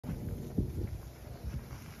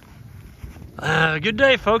Good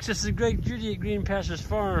day, folks. This is Greg Judy at Green Pastures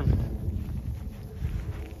Farm.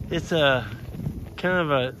 It's kind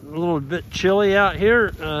of a little bit chilly out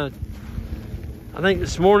here. I think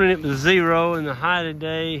this morning it was 0, and the high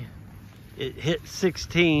today it hit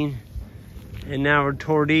 16, and now we're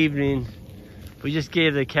toward evening. We just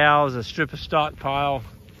gave the cows a strip of stockpile,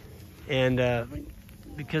 and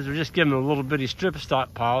because we're just giving them a little bitty strip of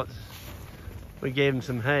stockpile, we gave them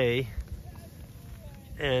some hay.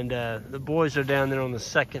 And the boys are down there on the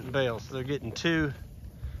second bale, so they're getting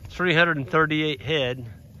 338 head.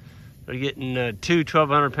 They're getting 2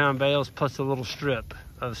 1,200-pound bales plus a little strip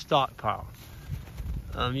of stockpile.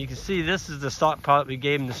 You can see this is the stockpile that we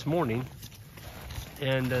gave them this morning,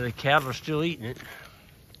 and the cattle are still eating it.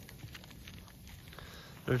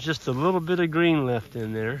 There's just a little bit of green left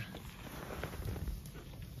in there.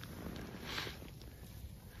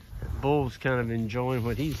 That bull's kind of enjoying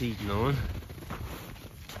what he's eating on.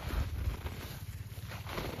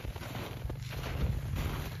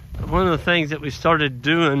 One of the things that we started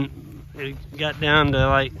doing, it got down to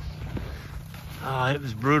like, it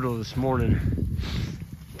was brutal this morning.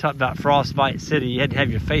 Talk about frostbite city. You had to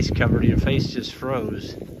have your face covered, your face just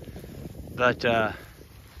froze. But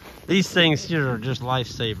these things here are just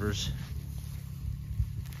lifesavers.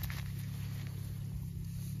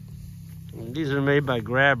 And these are made by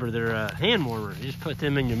Grabber. They're hand warmers. You just put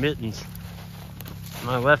them in your mittens.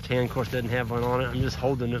 My left hand, of course, doesn't have one on it. I'm just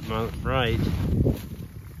holding it my right.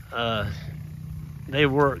 They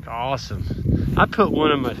work awesome. I put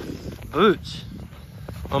one of my boots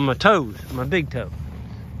on my toes, my big toe.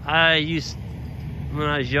 When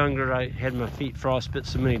I was younger, I had my feet frostbit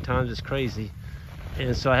so many times, it's crazy.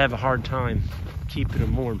 And so I have a hard time keeping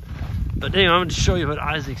them warm. But anyway, I'm going to show you what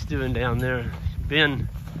Isaac's doing down there.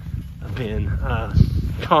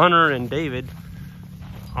 Connor and David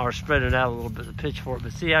are spreading out a little bit, the pitchfork,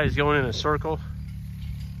 but see how he's going in a circle?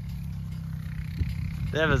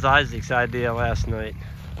 That was Isaac's idea last night,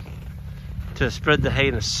 to spread the hay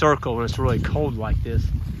in a circle when it's really cold like this.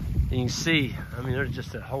 And you can see, I mean, there's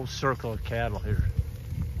just a whole circle of cattle here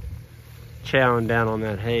chowing down on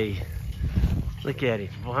that hay. Look at him.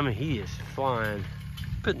 Well, I mean, he is flying.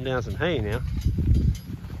 Putting down some hay now.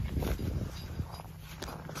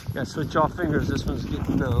 Gotta switch off fingers, this one's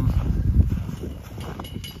getting numb.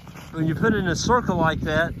 When you put it in a circle like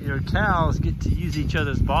that, your cows get to use each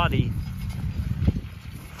other's body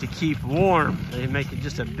to keep warm. They make it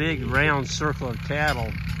just a big round circle of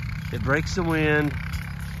cattle. It breaks the wind.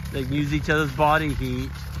 They can use each other's body heat.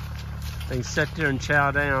 They can sit there and chow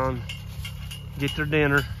down, get their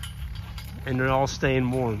dinner, and they're all staying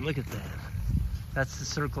warm. Look at that. That's the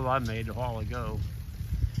circle I made a while ago.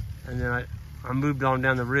 And then I moved on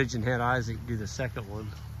down the ridge and had Isaac do the second one.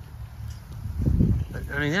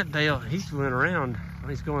 I mean, that bale, he's going around.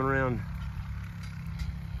 He's going around,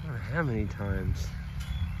 I don't know how many times.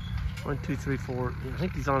 1, 2, 3, 4. I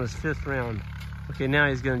think he's on his 5th round. Okay, now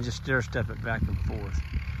he's going to just stair step it back and forth.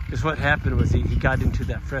 Because what happened was he got into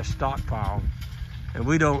that fresh stockpile, and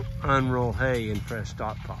we don't unroll hay in fresh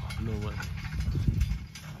stockpile. No way.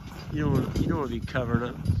 You don't want to be covering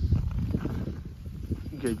up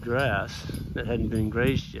good grass that hadn't been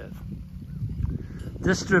grazed yet.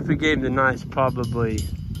 This strip we gave him tonight's probably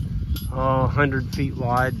 100 feet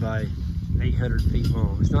wide by 800 feet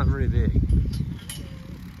long. It's not very big.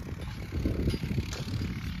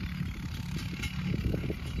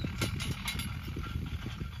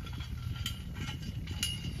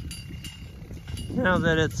 Now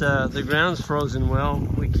that it's the ground's frozen well,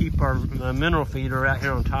 we keep our mineral feeder out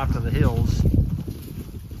here on top of the hills,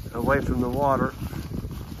 away from the water.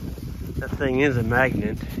 That thing is a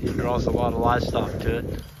magnet. It draws a lot of livestock to it.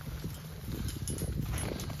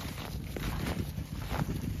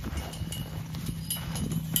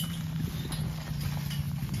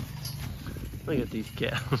 Look at these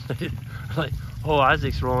cattle. Like, oh,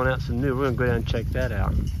 Isaac's rolling out some new. We're gonna go down and check that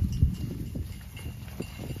out.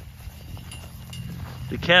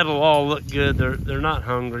 The cattle all look good. They're not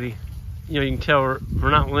hungry. You know, you can tell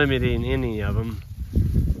we're not limiting any of them.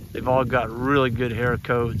 They've all got really good hair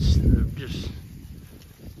coats. They're just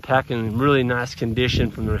packing really nice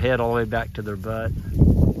condition from their head all the way back to their butt.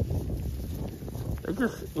 They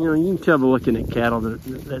just, you know, you can tell by looking at cattle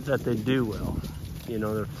that they do well. You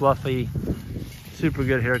know, they're fluffy, super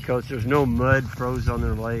good hair coats. There's no mud froze on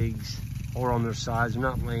their legs or on their sides.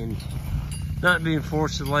 They're not being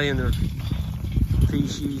forced to lay in their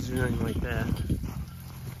feces or anything like that.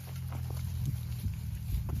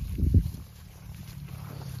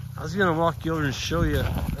 I was gonna walk you over and show you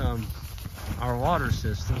our water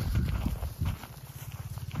system.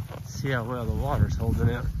 See how well the water's holding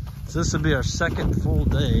out. So this will be our second full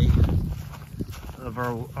day of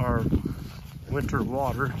our winter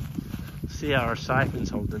water. See how our siphon's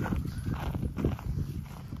holding up.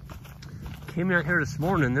 Came out here this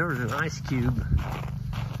morning, there was an ice cube.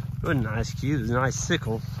 It wasn't an ice cube, it was an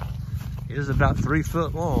icicle. It was about 3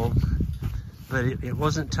 foot long, but it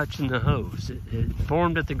wasn't touching the hose. It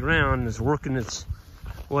formed at the ground and is working its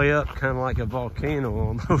way up, kind of like a volcano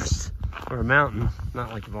almost, or a mountain.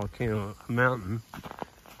 Not like a volcano, a mountain.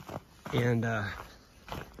 And I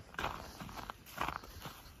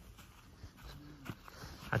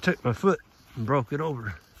took my foot and broke it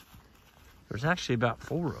over. There's actually about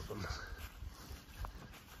 4 of them.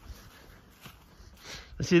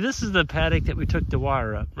 See, this is the paddock that we took the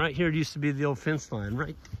wire up. Right here, it used to be the old fence line,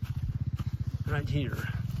 right here.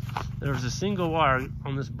 There was a single wire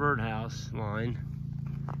on this birdhouse line.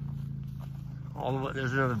 All the way,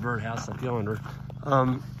 there's another birdhouse up yonder.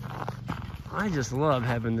 I just love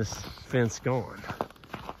having this fence going,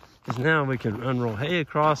 because now we can unroll hay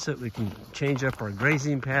across it. We can change up our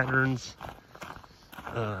grazing patterns.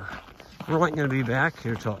 We're not going to be back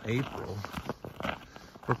here till April.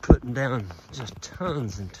 We're putting down just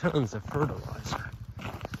tons and tons of fertilizer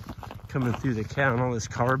coming through the cow, and all this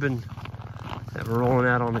carbon that we're rolling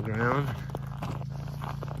out on the ground.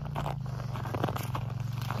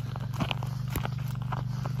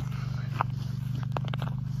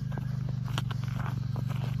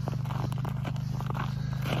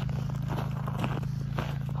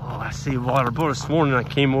 Oh, I see water. Boy, this morning I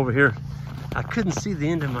came over here, I couldn't see the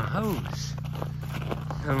end of my hose.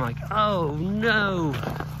 I'm like, oh no,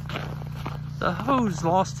 the hose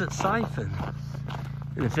lost its siphon.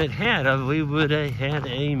 And if it had, we would have had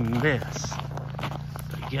a mess.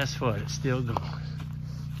 But guess what? It's still going.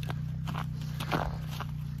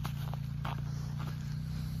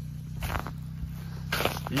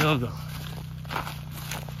 Still going.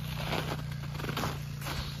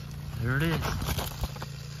 There it is.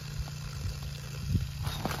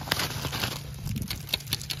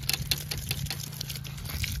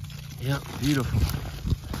 Yep, beautiful.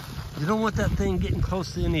 You don't want that thing getting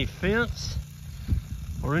close to any fence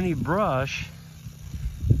or any brush,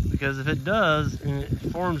 because if it does and it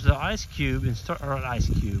forms the ice cube and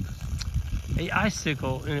a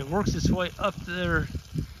icicle, and it works its way up there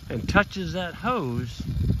and touches that hose,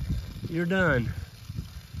 you're done.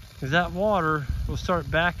 Because that water will start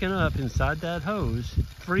backing up inside that hose,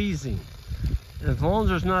 freezing. And as long as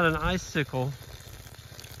there's not an icicle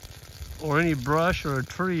or any brush or a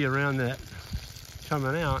tree around that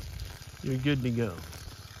coming out, you're good to go.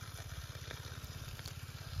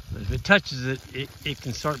 But if it touches it, it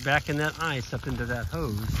can start backing that ice up into that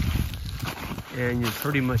hose, and you're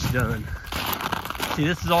pretty much done. See,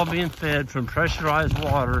 this is all being fed from pressurized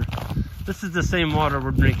water. This is the same water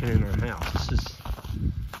we're drinking in our house. This is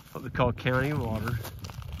what we call county water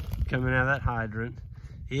coming out of that hydrant.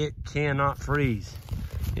 It cannot freeze.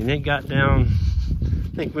 And it got down,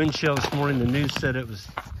 I think wind chill this morning, the news said it was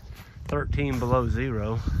 13 below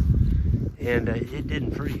zero, and it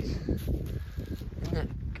didn't freeze. Isn't that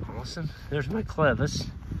awesome? There's my clevis.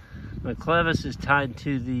 My clevis is tied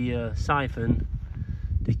to the siphon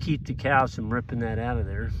to keep the cows from ripping that out of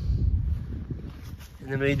there.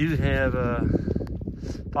 And then we do have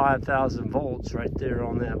 5,000 volts right there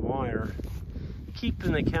on that wire,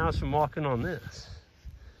 keeping the cows from walking on this.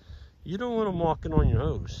 You don't want them walking on your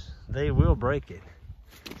hose. They will break it,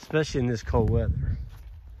 especially in this cold weather.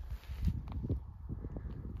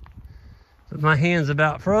 But my hand's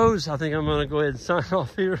about froze. I think I'm gonna go ahead and sign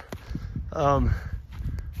off here.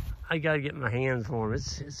 I gotta get my hands warm.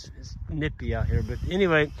 It's nippy out here. But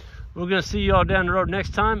anyway, we're gonna see you all down the road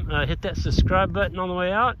next time. Hit that subscribe button on the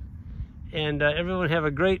way out. And everyone have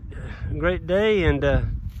a great day,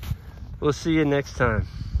 and we'll see you next time.